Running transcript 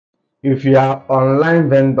If you are online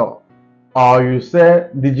vendor or you sell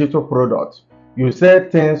digital products, you sell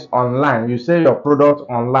things online, you sell your products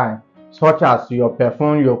online, such as your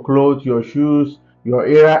perfume, your clothes, your shoes, your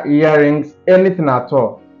earrings, anything at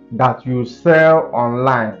all that you sell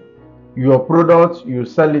online, your products you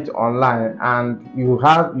sell it online, and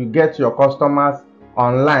you get your customers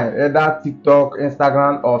online, either TikTok,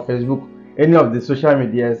 Instagram or Facebook, any of the social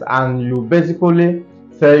medias, and you basically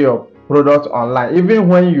sell your product online. Even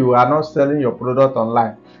when you are not selling your product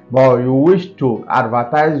online but you wish to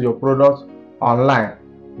advertise your product online,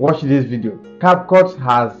 watch this video. CapCut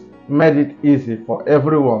has made it easy for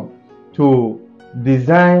everyone to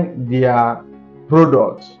design their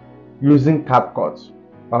products using CapCut.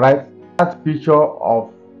 All right, that picture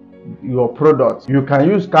of your product, you can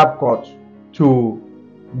use CapCut to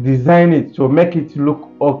design it to make it look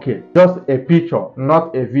okay. Just a picture,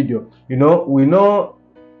 not a video.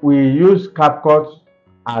 We use CapCut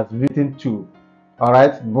as editing tool. All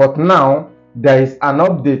right, but now there is an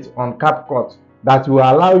update on CapCut that will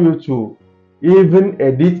allow you to even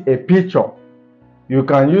edit a picture. You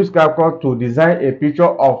can use CapCut to design a picture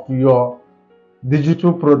of your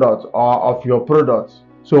digital product or of your product.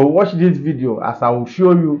 So watch this video as I will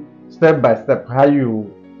show you step by step how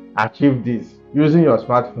you achieve this using your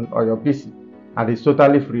smartphone or your PC, and it's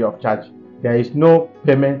totally free of charge. There is no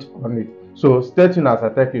payment on it. So stay tuned as I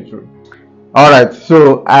take you through. Alright,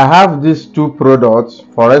 so I have these two products,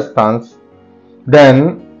 for instance.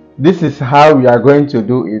 Then this is how we are going to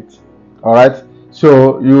do it. Alright,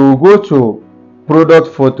 so you go to product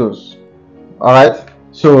photos. Alright,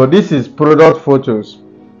 so this is product photos.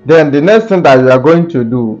 Then the next thing that we are going to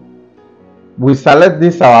do, we select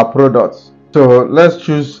this our products. So let's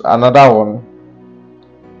choose another one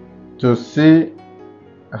to see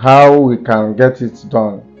how we can get it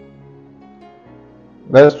done.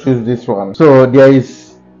 Let's choose this one. So there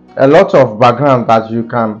is a lot of background that you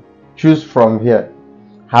can choose from here.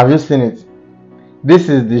 Have you seen it? This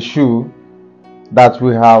is the shoe that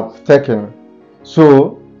we have taken.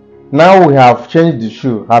 So now we have changed the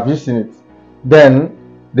shoe. Have you seen it? Then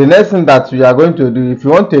the next thing that we are going to do, if you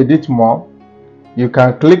want to edit more, you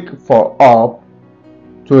can click for up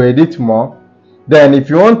to edit more. Then if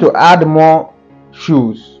you want to add more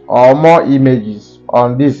shoes or more images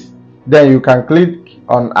on this, then you can click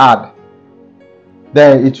on add.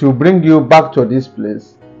 Then it will bring you back to this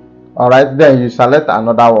place. Alright, then you select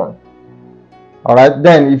another one. Alright,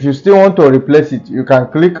 then if you still want to replace it, you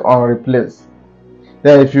can click on replace.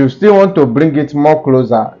 Then if you still want to bring it more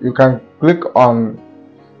closer, you can click on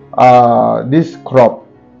this crop.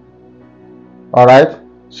 Alright,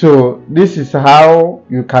 so this is how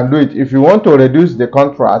you can do it. If you want to reduce the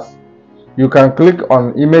contrast, you can click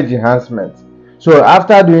on image enhancement. So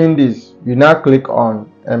after doing this, you now click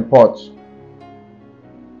on import.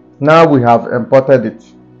 Now we have imported it.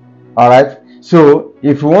 Alright, so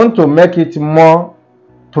if you want to make it more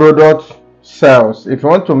product sales, if you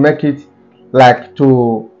want to make it like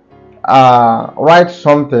to write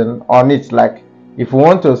something on it, like if you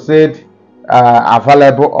want to say it,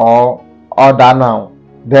 available or order now,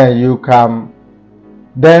 then you can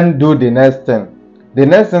then do the next thing. The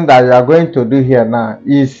next thing that you are going to do here now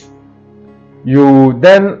is you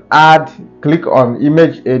then click on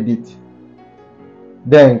image edit,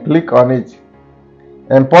 then click on it,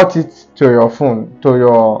 import it to your phone, to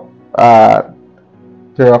your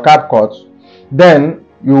CapCut. Then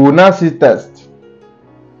you will now see text.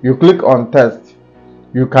 You click on text.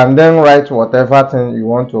 You can then write whatever thing you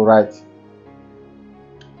want to write.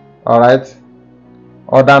 Alright,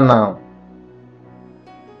 order now.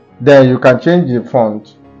 Then you can change the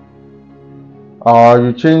font, or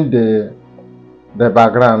you change the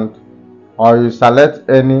background, or you select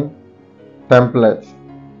any template.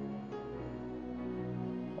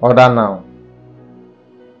 Order now.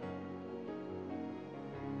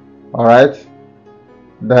 Alright,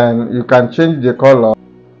 then you can change the color.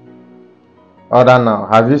 Order now.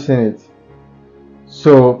 Have you seen it?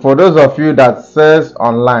 So for those of you that sells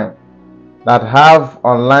online, that have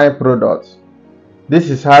online products, this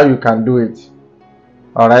is how you can do it.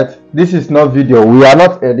 Alright, this is not video. We are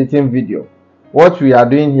not editing video. What we are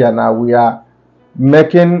doing here now, we are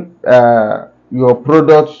making your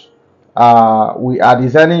products, we are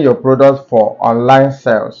designing your products for online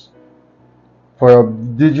sales, for your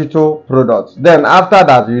digital products. Then after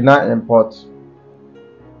that, you now import.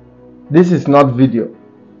 This is not video.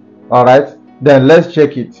 Alright, then let's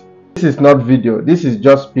check it. This is not video, this is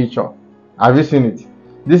just picture. Have you seen it?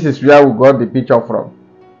 This is where we got the picture from.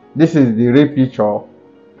 This is the real picture,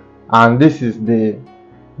 and this is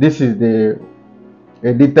the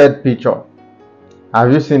edited picture.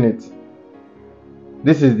 Have you seen it?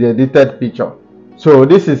 This is the edited picture. So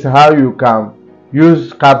this is how you can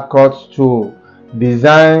use CapCut to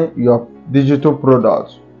design your digital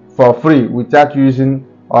products for free without using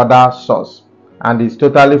other source, and it's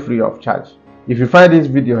totally free of charge. If you find this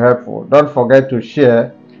video helpful, don't forget to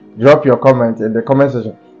share, drop your comment in the comment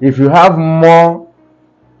section. If you have more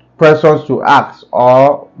questions to ask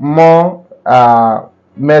or more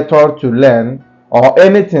method to learn or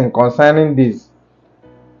anything concerning this,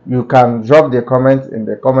 you can drop the comment in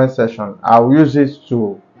the comment section. I'll use it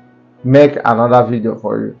to make another video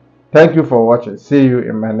for you. Thank you for watching. See you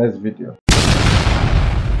in my next video.